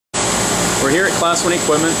We're here at Class 1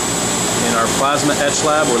 Equipment in our plasma etch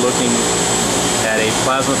lab. We're looking at a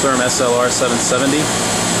Plasmatherm SLR-770.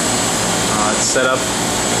 It's set up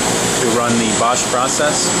to run the Bosch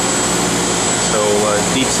process, so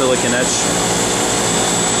deep silicon etch.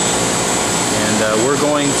 And we're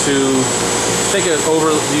going to take an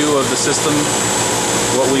overview of the system,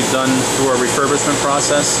 what we've done through our refurbishment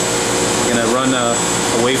process. We're going to run a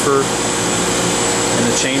wafer in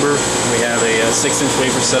the chamber. We have a 6-inch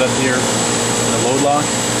wafer set up here in the load lock.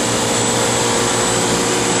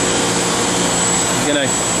 I'm going to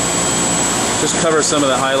just cover some of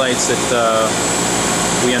the highlights that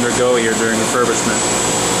we undergo here during refurbishment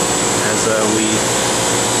as we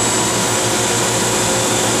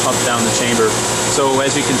up down the chamber. So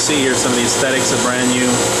as you can see here, some of the aesthetics of brand new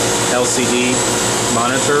LCD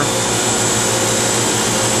monitor.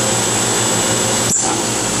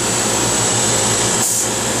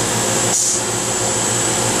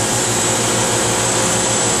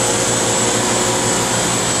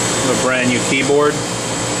 A brand new keyboard.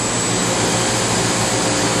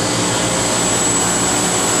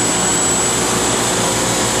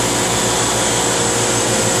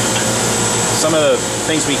 Some of the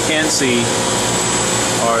things we can't see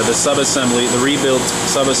are the subassembly, the rebuilt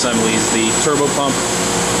subassemblies. The turbo pump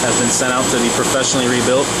has been sent out to be professionally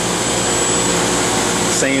rebuilt.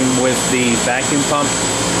 Same with the vacuum pump.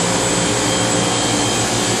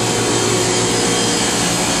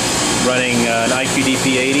 Running an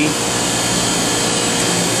IQDP 80,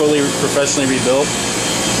 fully professionally rebuilt.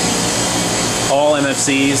 All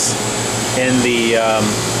MFCs in the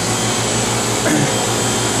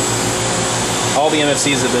all the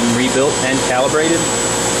MFCs have been rebuilt and calibrated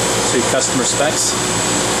to customer specs.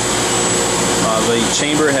 The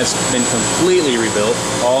chamber has been completely rebuilt.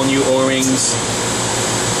 All new O-rings,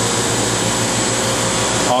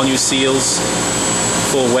 all new seals,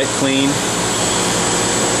 full wet clean.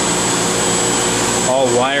 All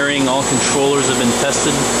wiring, all controllers have been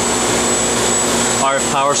tested. RF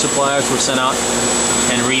power supplies were sent out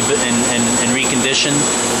and reconditioned.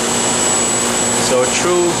 So a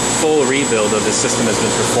true full rebuild of the system has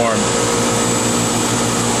been performed.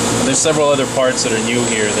 And there's several other parts that are new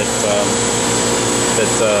here that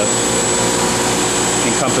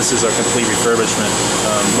encompasses our complete refurbishment.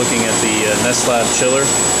 Looking at the Nestlab chiller,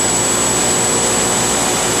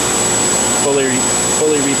 fully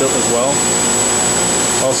rebuilt as well.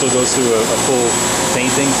 Also goes through a full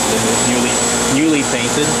painting, newly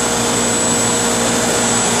painted.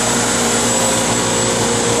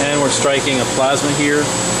 And we're striking a plasma here.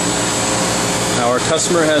 Now our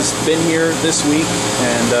customer has been here this week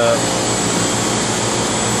and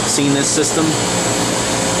seen this system,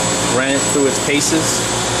 ran it through its paces,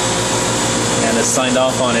 and has signed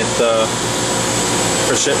off on it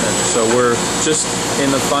for shipment. So we're just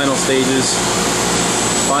in the final stages,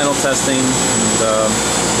 final testing, and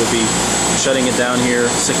we'll be shutting it down here,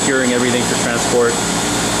 securing everything for transport,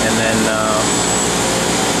 and then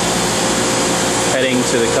heading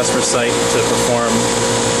to the customer site to perform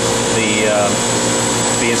the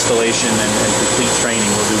installation and complete training.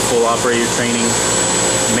 We'll do full operator training,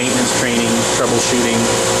 maintenance training, troubleshooting.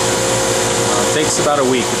 It takes about a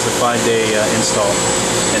week. It's a 5-day install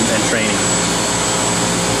and training.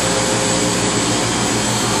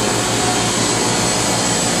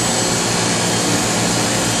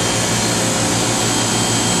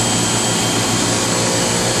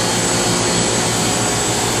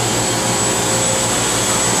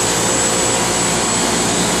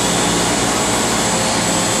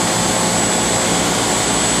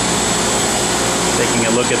 Taking a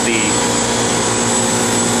look at the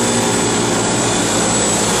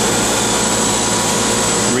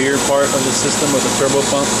rear part of the system with the turbo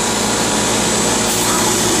pump.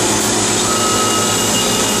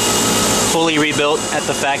 Fully rebuilt at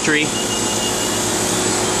the factory.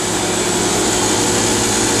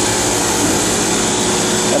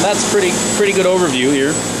 And that's pretty good overview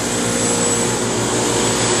here.